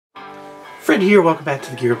Fred here, welcome back to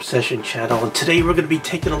the Gear Obsession channel, and today we're going to be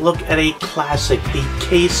taking a look at a classic, the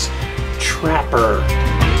Case Trapper.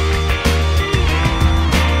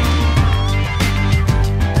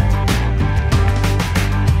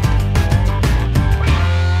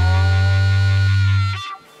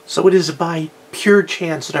 So it is by pure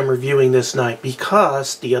chance that I'm reviewing this knife,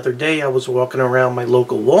 because the other day I was walking around my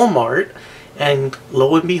local Walmart, and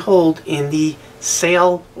lo and behold, in the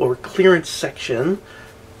sale or clearance section,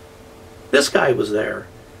 this guy was there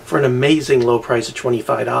for an amazing low price of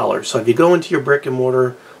 $25. So if you go into your brick and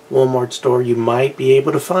mortar Walmart store, you might be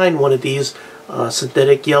able to find one of these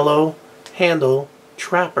synthetic yellow handle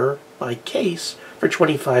Trapper by Case for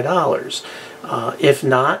 $25. If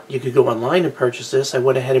not, you could go online and purchase this. I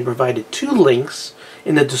went ahead and provided two links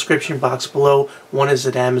in the description box below. One is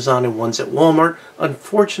at Amazon and one's at Walmart.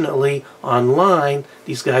 Unfortunately, online,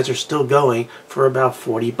 these guys are still going for about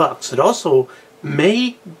 40 bucks. It also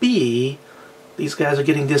may be these guys are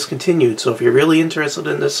getting discontinued. So if you're really interested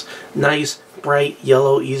in this nice, bright,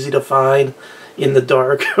 yellow, easy to find in the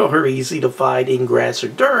dark or easy to find in grass or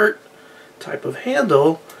dirt type of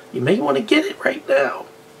handle, you may want to get it right now.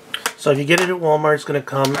 So if you get it at Walmart, it's going to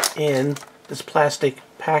come in this plastic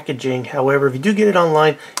packaging. However, if you do get it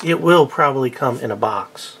online, it will probably come in a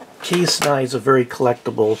box. Case knives are very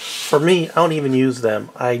collectible. For me, I don't even use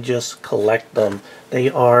them. I just collect them. They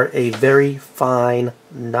are a very fine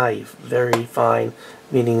knife. Very fine,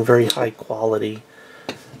 meaning very high quality.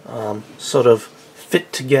 Sort of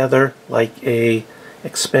fit together like a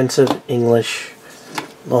expensive English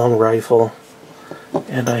long rifle.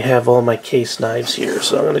 And I have all my case knives here,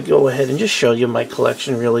 so I'm going to go ahead and just show you my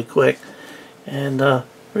collection really quick. And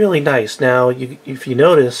really nice. Now, if you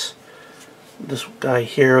notice, this guy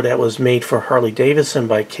here that was made for Harley Davidson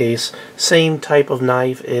by Case, same type of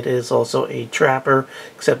knife. It is also a Trapper,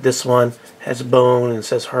 except this one has bone and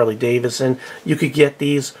says Harley Davidson. You could get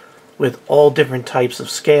these with all different types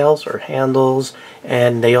of scales or handles,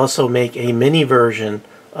 and they also make a mini version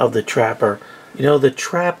of the Trapper. You know, the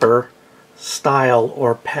Trapper style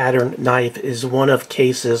or pattern knife is one of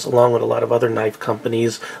Case's, along with a lot of other knife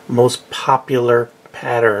companies, most popular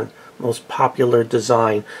pattern, most popular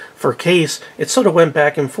design. For Case, it sort of went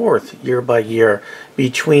back and forth year by year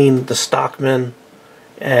between the Stockman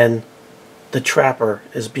and the Trapper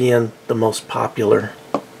as being the most popular.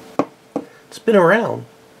 It's been around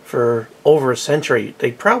for over a century.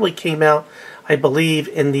 They probably came out, I believe,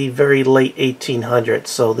 in the very late 1800s,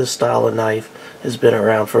 so this style of knife has been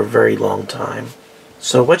around for a very long time.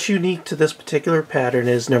 So what's unique to this particular pattern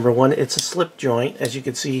is, number one, it's a slip joint, as you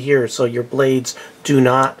can see here, so your blades do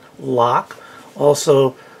not lock.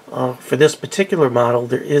 Also, for this particular model,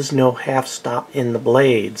 there is no half stop in the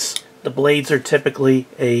blades. The blades are typically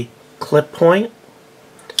a clip point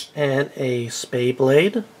and a spay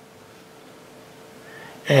blade,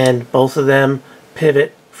 and both of them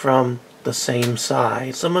pivot from the same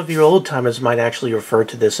side. Some of your old timers might actually refer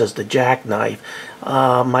to this as the jackknife.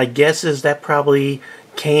 My guess is that probably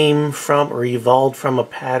came from or evolved from a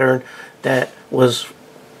pattern that was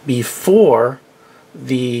before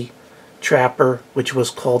the Trapper, which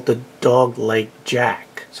was called the dog leg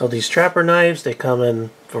jack. So these Trapper knives, they come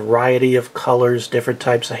in a variety of colors, different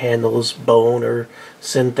types of handles, bone or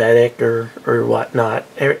synthetic or whatnot,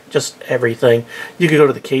 just everything. You can go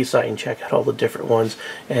to the Case site and check out all the different ones,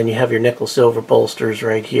 and you have your nickel silver bolsters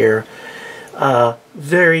right here.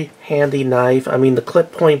 Very handy knife. I mean, the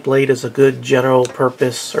clip point blade is a good general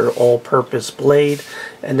purpose or all-purpose blade,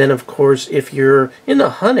 and then of course if you're into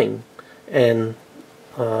hunting and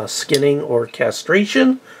skinning or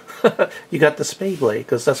castration, you got the spay blade,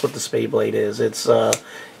 because that's what the spay blade is.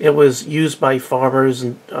 It was used by farmers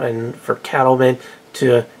and for cattlemen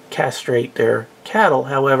to castrate their cattle.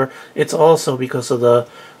 However, it's also, because of the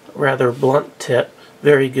rather blunt tip,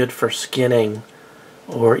 very good for skinning,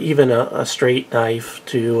 or even a straight knife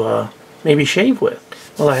to maybe shave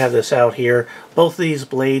with. Well, I have this out here. Both of these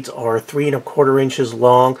blades are 3 1/4 inches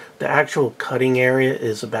long. The actual cutting area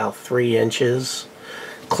is about 3 inches.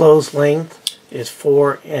 Close length is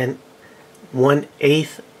 4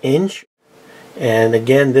 1/8 inch. And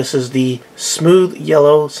again, this is the smooth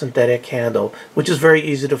yellow synthetic handle, which is very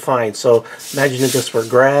easy to find. So imagine if this were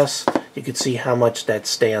grass, you could see how much that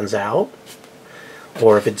stands out,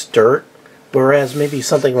 or if it's dirt. Whereas maybe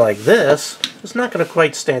something like this, it's not going to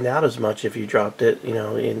quite stand out as much if you dropped it, you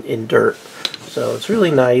know, in dirt. So it's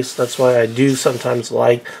really nice. That's why I do sometimes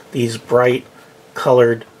like these bright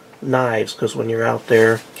colored knives, because when you're out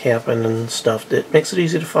there camping and stuff, it makes it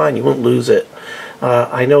easy to find. You won't lose it.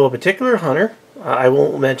 I know a particular hunter, I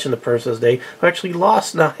won't mention the person's name, who actually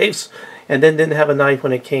lost knives and then didn't have a knife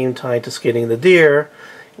when it came time to skinning the deer,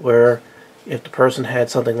 where If the person had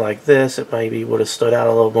something like this, it maybe would have stood out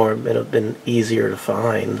a little more, it would have been easier to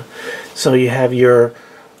find. So you have your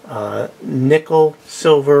nickel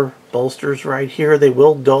silver bolsters right here. They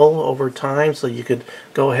will dull over time, so you could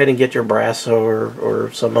go ahead and get your brass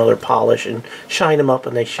or some other polish and shine them up,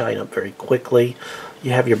 and they shine up very quickly.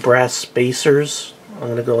 You have your brass spacers. I'm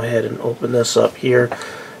going to go ahead and open this up here,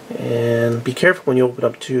 and be careful when you open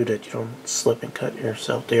up too that you don't slip and cut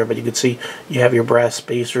yourself there. But you can see you have your brass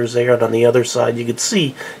spacers there, and on the other side you can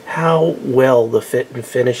see how well the fit and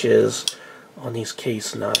finish is on these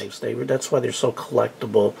case knives. That's why they're so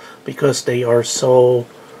collectible, because they are so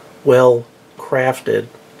well crafted,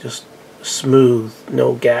 just smooth,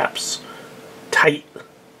 no gaps, tight.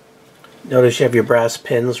 Notice you have your brass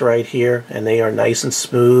pins right here, and they are nice and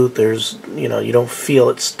smooth. There's, you don't feel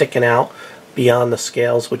it sticking out beyond the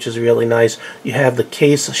scales, which is really nice. You have the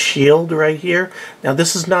case shield right here. Now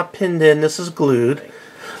this is not pinned in, this is glued.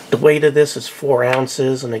 The weight of this is 4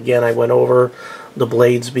 ounces, and again I went over the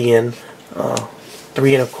blades being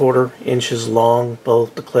 3 1/4 inches long,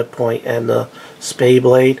 both the clip point and the spay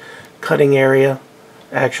blade. Cutting area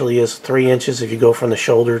actually is 3 inches if you go from the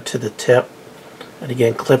shoulder to the tip. And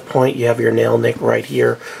again, clip point, you have your nail nick right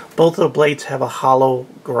here. Both of the blades have a hollow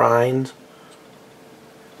grind,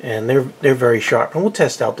 and they're very sharp. And we'll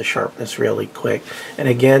test out the sharpness really quick. And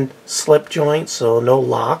again, slip joint, so no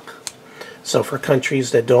lock. So for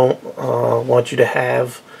countries that don't want you to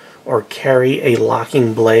have or carry a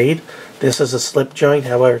locking blade, this is a slip joint.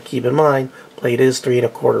 However, keep in mind, blade is 3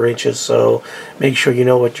 1/4 inches, so make sure you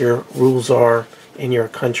know what your rules are in your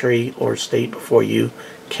country or state before you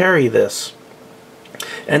carry this.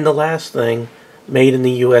 And the last thing, made in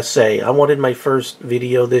the USA. I wanted my first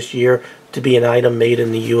video this year to be an item made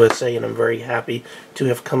in the USA, and I'm very happy to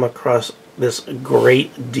have come across this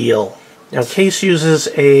great deal. Now, Case uses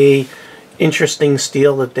a interesting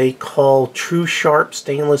steel that they call True Sharp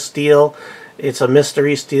stainless steel. It's a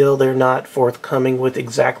mystery steel. They're not forthcoming with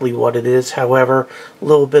exactly what it is. However, a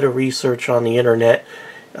little bit of research on the internet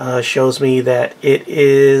shows me that it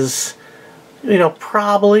is,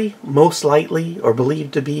 probably, most likely, or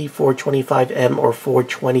believed to be 425M or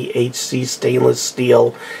 420HC stainless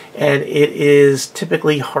steel, and it is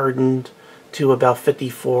typically hardened to about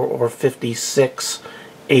 54 or 56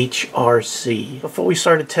 HRC. Before we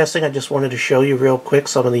started testing, I just wanted to show you real quick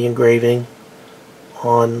some of the engraving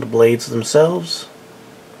on the blades themselves.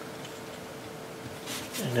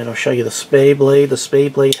 And then I'll show you the spay blade. The spay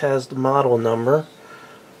blade has the model number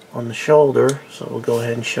on the shoulder, so we'll go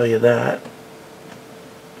ahead and show you that.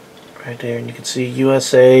 Right there, and you can see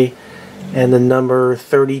USA and the number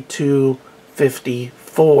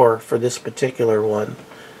 3254 for this particular one.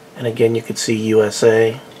 And again, you can see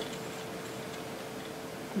USA.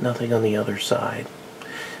 Nothing on the other side.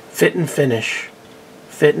 Fit and finish.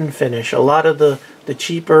 Fit and finish. A lot of the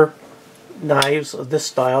cheaper knives of this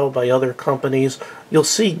style by other companies, you'll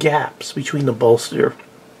see gaps between the bolster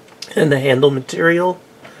and the handle material.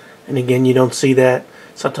 And again, you don't see that.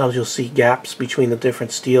 Sometimes you'll see gaps between the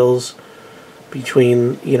different steels,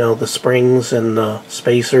 between, the springs and the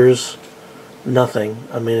spacers. Nothing.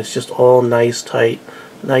 I mean, it's just all nice, tight,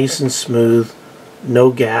 nice and smooth.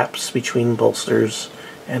 No gaps between bolsters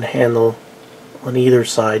and handle on either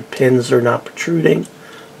side. Pins are not protruding.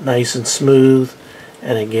 Nice and smooth.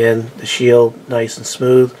 And again, the shield, nice and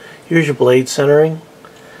smooth. Here's your blade centering.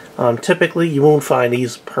 Typically, you won't find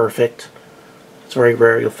these perfect. It's very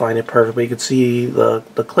rare you'll find it perfect, but you can see the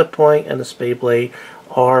clip point and the spay blade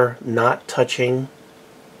are not touching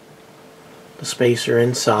the spacer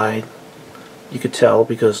inside. You could tell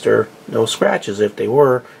because there are no scratches. If they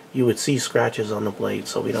were, you would see scratches on the blade,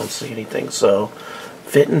 so we don't see anything. So,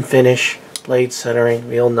 fit and finish, blade centering,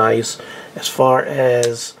 real nice. As far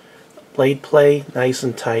as blade play, nice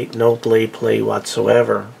and tight, no blade play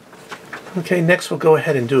whatsoever. Okay, next we'll go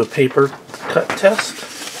ahead and do a paper cut test.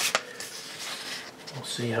 We'll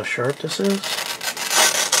see how sharp this is.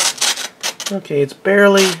 Okay, it's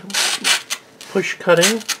barely push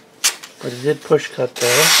cutting, but it did push cut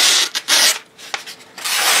there.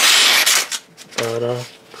 But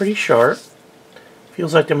pretty sharp.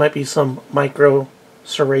 Feels like there might be some micro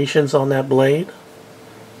serrations on that blade,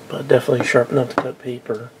 but definitely sharp enough to cut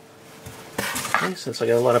paper. Okay, since I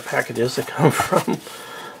got a lot of packages that come from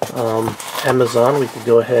Amazon, we can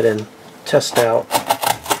go ahead and test out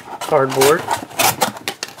cardboard.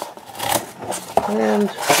 And,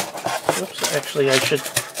 oops, actually I should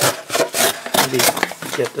maybe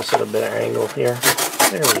get this at a better angle here.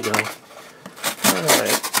 There we go.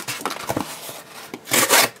 Alright.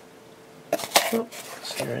 Oh,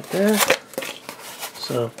 see right there.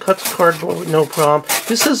 So, cuts cardboard, no problem.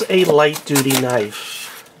 This is a light duty knife.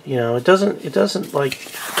 You know, it doesn't like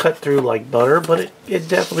cut through like butter, but it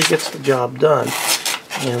definitely gets the job done.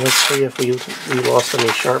 And let's see if we lost any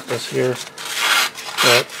sharpness here.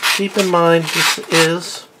 But keep in mind, this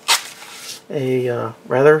is a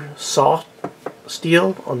rather soft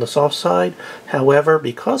steel on the soft side. However,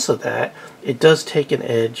 because of that, it does take an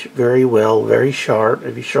edge very well, very sharp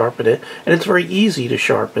if you sharpen it, and it's very easy to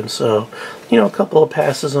sharpen. So, you know, a couple of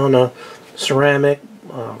passes on a ceramic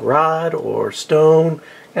rod or stone,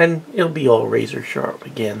 and it'll be all razor sharp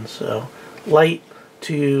again. So, light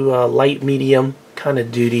to light medium kind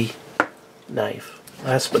of duty knife.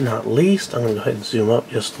 Last but not least, I'm going to go ahead and zoom up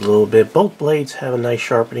just a little bit. Both blades have a nice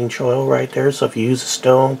sharpening choil right there, so if you use a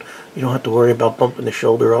stone, you don't have to worry about bumping the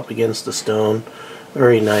shoulder up against the stone.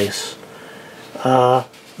 Very nice.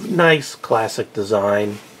 Nice classic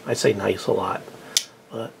design. I say nice a lot,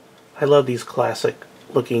 but I love these classic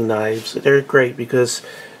looking knives. They're great because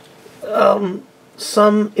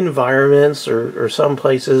some environments or some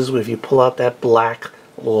places, if you pull out that black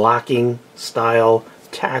locking style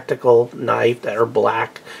tactical knife that are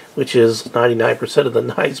black, which is 99% of the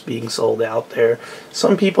knives being sold out there,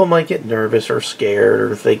 some people might get nervous or scared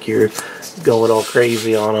or think you're going all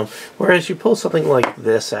crazy on them. Whereas you pull something like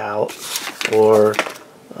this out, or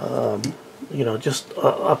you know, just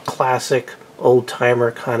a classic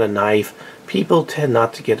old-timer kind of knife, people tend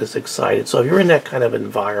not to get as excited. So if you're in that kind of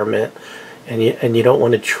environment and you don't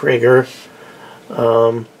want to trigger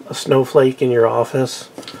a snowflake in your office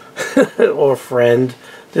or a friend,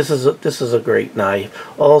 this is a great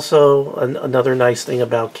knife. Also, another nice thing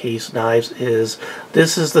about case knives is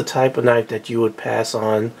this is the type of knife that you would pass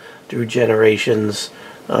on through generations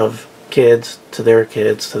of kids to their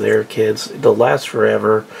kids to their kids. It'll last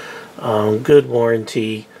forever. Good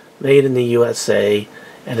warranty, made in the USA,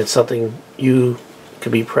 and it's something you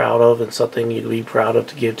could be proud of, and something you could be proud of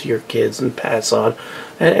to give to your kids and pass on.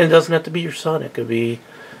 And it doesn't have to be your son. It could be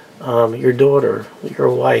your daughter, your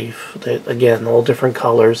wife. Again, all different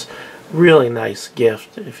colors. Really nice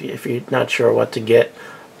gift if you're not sure what to get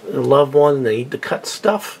a loved one and they need to cut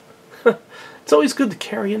stuff. It's always good to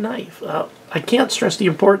carry a knife. I can't stress the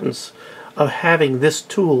importance of having this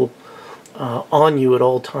tool on you at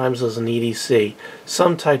all times as an EDC.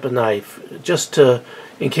 Some type of knife, just to,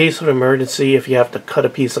 in case of an emergency, if you have to cut a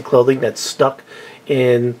piece of clothing that's stuck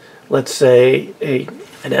in, let's say,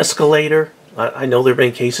 an escalator. I know there have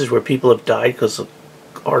been cases where people have died because an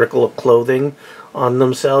article of clothing on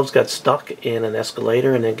themselves got stuck in an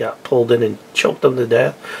escalator and then got pulled in and choked them to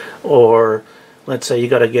death. Or let's say you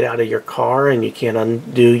got to get out of your car and you can't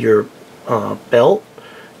undo your belt.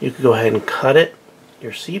 You could go ahead and cut it,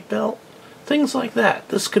 your seat belt, things like that.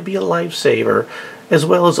 This could be a lifesaver, as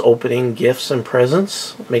well as opening gifts and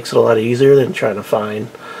presents. It makes it a lot easier than trying to find,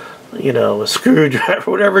 you know, a screwdriver,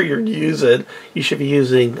 whatever you're using. You should be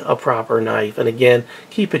using a proper knife. And again,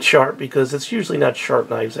 keep it sharp, because it's usually not sharp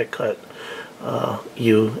knives that cut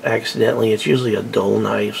you accidentally. It's usually a dull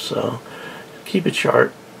knife. So keep it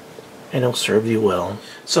sharp and it'll serve you well.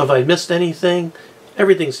 So if I missed anything,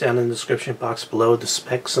 everything's down in the description box below, the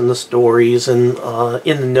specs and the stories, and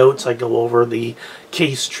in the notes I go over the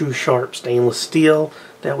Case True Sharp stainless steel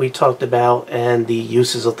that we talked about and the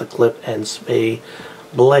uses of the clip and spay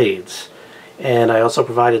blades. And I also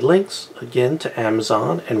provided links again to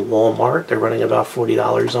Amazon and Walmart. They're running about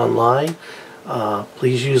 $40 online.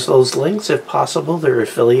 Please use those links if possible. They're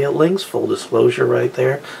affiliate links, full disclosure right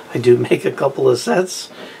there. I do make a couple of cents.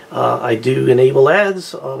 I do enable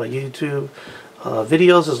ads on my YouTube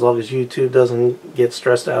videos, as long as YouTube doesn't get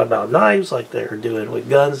stressed out about knives like they're doing with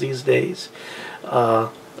guns these days.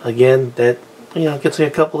 Again, that, you know, gets me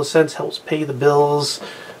a couple of cents, helps pay the bills.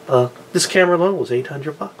 This camera alone was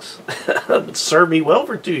 $800. It served me well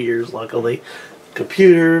for 2 years, luckily.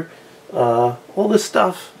 Computer, all this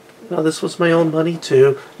stuff. You know, this was my own money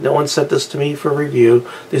too. No one sent this to me for review.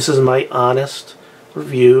 This is my honest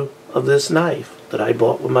review of this knife that I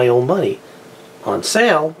bought with my own money on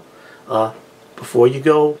sale. Before you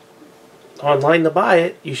go online to buy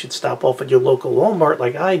it, you should stop off at your local Walmart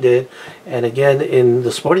like I did. And again, in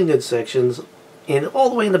the sporting goods sections, all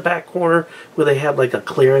the way in the back corner where they have like a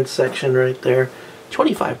clearance section right there,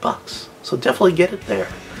 25 bucks. So definitely get it there.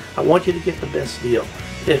 I want you to get the best deal.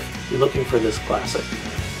 If you're looking for this classic,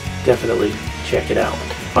 definitely check it out.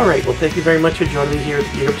 Alright, well, thank you very much for joining me here at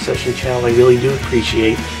the Gear Obsession channel. I really do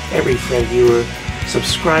appreciate every friend, viewer,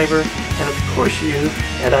 subscriber, and of course you,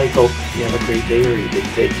 and I hope you have a great day or evening.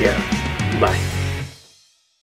 Take care. Bye.